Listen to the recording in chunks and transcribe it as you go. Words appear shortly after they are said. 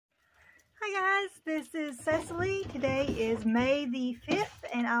guys, this is Cecily. Today is May the 5th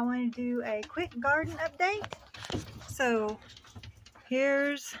and I want to do a quick garden update. So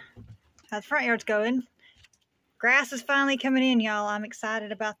here's how the front yard's going. Grass is finally coming in, y'all. I'm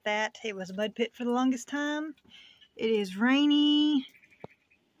excited about that. It was a mud pit for the longest time. It is rainy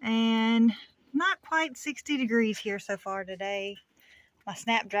and not quite 60 degrees here so far today. My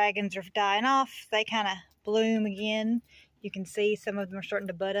snapdragons are dying off. They kind of bloom again. You can see some of them are starting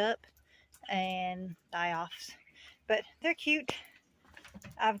to bud up and die off, but they're cute.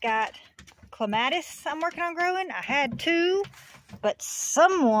 I've got clematis I'm working on growing. I had two, but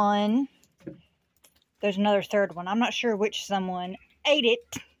there's another third one. I'm not sure which someone ate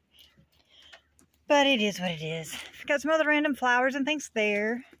it, but it is what it is. I've got some other random flowers and things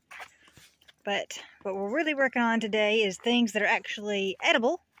there, but what we're really working on today is things that are actually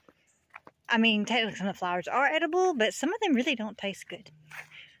edible. I mean, technically some of the flowers are edible, but some of them really don't taste good.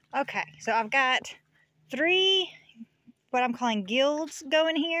 Okay, so I've got 3 what I'm calling guilds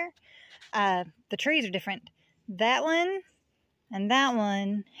going here. The trees are different. That one and that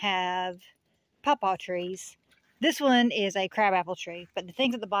one have pawpaw trees. This one is a crabapple tree, but the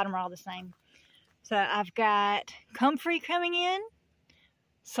things at the bottom are all the same. So I've got comfrey coming in,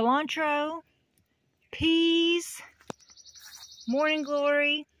 cilantro, peas, morning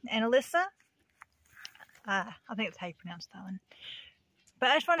glory, and Alyssa. I think that's how you pronounce that one. But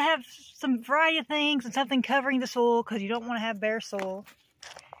I just want to have some variety of things and something covering the soil because you don't want to have bare soil.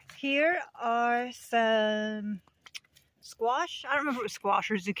 Here are some squash. I don't remember if it was squash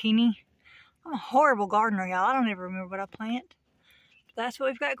or zucchini. I'm a horrible gardener, y'all. I don't ever remember what I plant. But that's what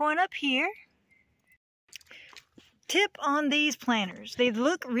we've got going up here. Tip on these planters. They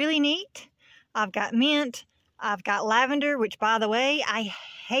look really neat. I've got mint. I've got lavender, which, by the way, I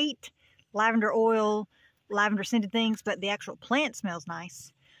hate lavender oil, lavender scented things, but the actual plant smells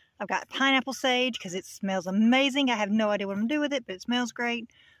nice. I've got pineapple sage because it smells amazing. I have no idea what I'm going to do with it, but it smells great.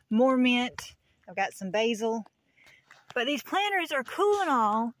 More mint. I've got some basil. But these planters are cool and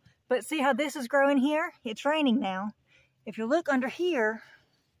all, but see how this is growing here? It's raining now. If you look under here,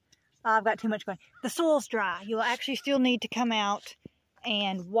 I've got too much going. The soil's dry. You'll actually still need to come out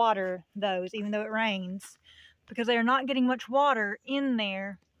and water those, even though it rains, because they are not getting much water in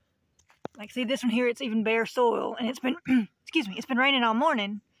there. Like, see this one here, it's even bare soil, and it's been, excuse me, it's been raining all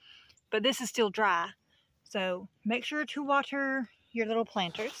morning, but this is still dry. So make sure to water your little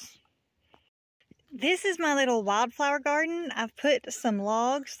planters. This is my little wildflower garden. I've put some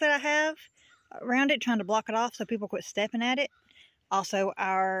logs that I have around it, trying to block it off so people quit stepping at it. Also,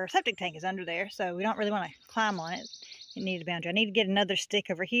 our septic tank is under there, so we don't really want to climb on it. It needs a boundary. I need to get another stick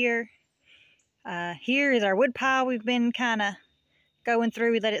over here. Here is our wood pile we've been kind of going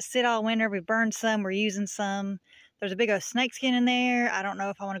through. We let it sit all winter. We burned some. We're using some. There's a big old snake skin in there. I don't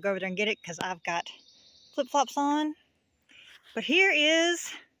know if I want to go over there and get it because I've got flip-flops on. But here is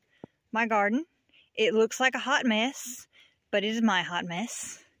my garden. It looks like a hot mess, but it is my hot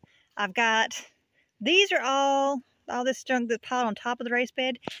mess. I've got, these are all this junk that's piled on top of the raised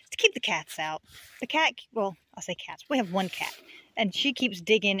bed to keep the cats out. The cat, well, I say cats. We have one cat, and she keeps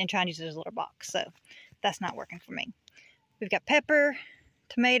digging and trying to use it as a litter box, so that's not working for me. We've got pepper,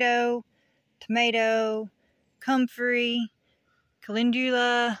 tomato, comfrey,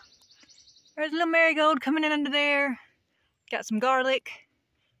 calendula. There's a little marigold coming in under there. Got some garlic.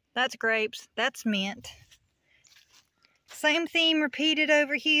 That's grapes. That's mint. Same theme repeated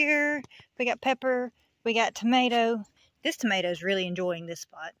over here. We got pepper. We got tomato. This tomato is really enjoying this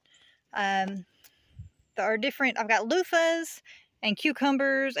spot. There are different, I've got loofahs and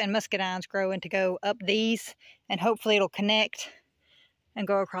cucumbers and muscadines growing to go up these, and hopefully it'll connect and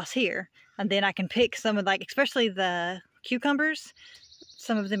go across here. And then I can pick some of, like, especially the cucumbers.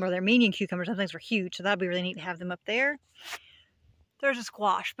 Some of them are Armenian cucumbers. Some things are huge, so that'd be really neat to have them up there. There's a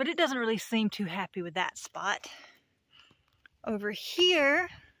squash, but it doesn't really seem too happy with that spot. Over here,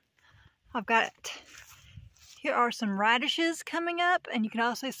 here are some radishes coming up, and you can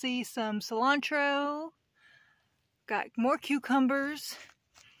also see some cilantro. Got more cucumbers.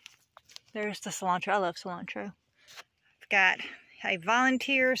 There's the cilantro. I love cilantro. I've got a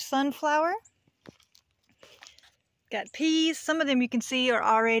volunteer sunflower. Got peas. Some of them you can see are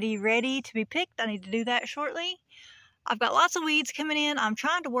already ready to be picked. I need to do that shortly. I've got lots of weeds coming in. I'm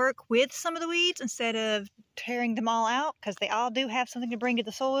trying to work with some of the weeds instead of tearing them all out because they all do have something to bring to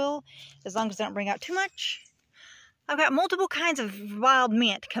the soil as long as they don't bring out too much. I've got multiple kinds of wild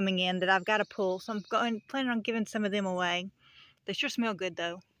mint coming in that I've got to pull, so I'm planning on giving some of them away. They sure smell good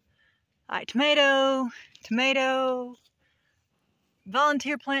though. Alright, tomato,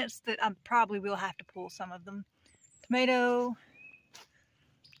 volunteer plants that I probably will have to pull some of them. Tomato,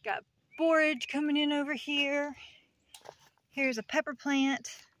 got borage coming in over here. Here's a pepper plant.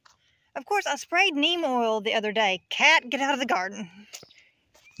 Of course, I sprayed neem oil the other day. Cat, get out of the garden.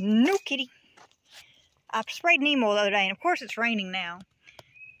 No kitty. I sprayed neem oil the other day, and of course it's raining now.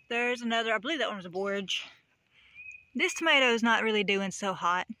 There's another, I believe that one was a borage. This tomato is not really doing so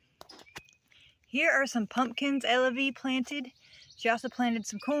hot. Here are some pumpkins Ella V planted. She also planted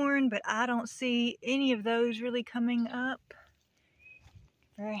some corn, but I don't see any of those really coming up.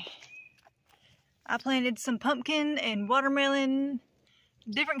 I planted some pumpkin and watermelon,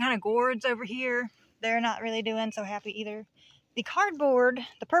 different kind of gourds over here. They're not really doing so happy either. The cardboard,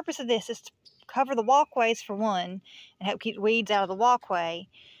 the purpose of this is to cover the walkways for one, and help keep weeds out of the walkway.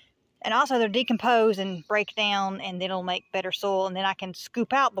 And also they're decomposed and break down, and then it'll make better soil, and then I can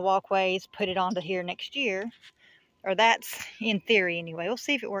scoop out the walkways, put it onto here next year. Or that's in theory anyway. We'll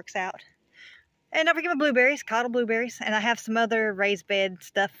see if it works out. And don't forget my blueberries, cottle blueberries. And I have some other raised bed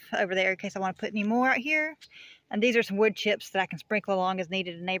stuff over there in case I want to put any more out here. And these are some wood chips that I can sprinkle along as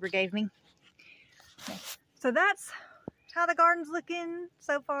needed. A neighbor gave me. So that's how the garden's looking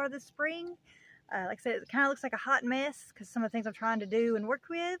so far this spring. Like I said, it kind of looks like a hot mess because some of the things I'm trying to do and work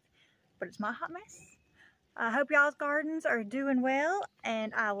with. But it's my hot mess. I hope y'all's gardens are doing well.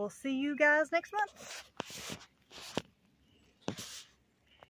 And I will see you guys next month.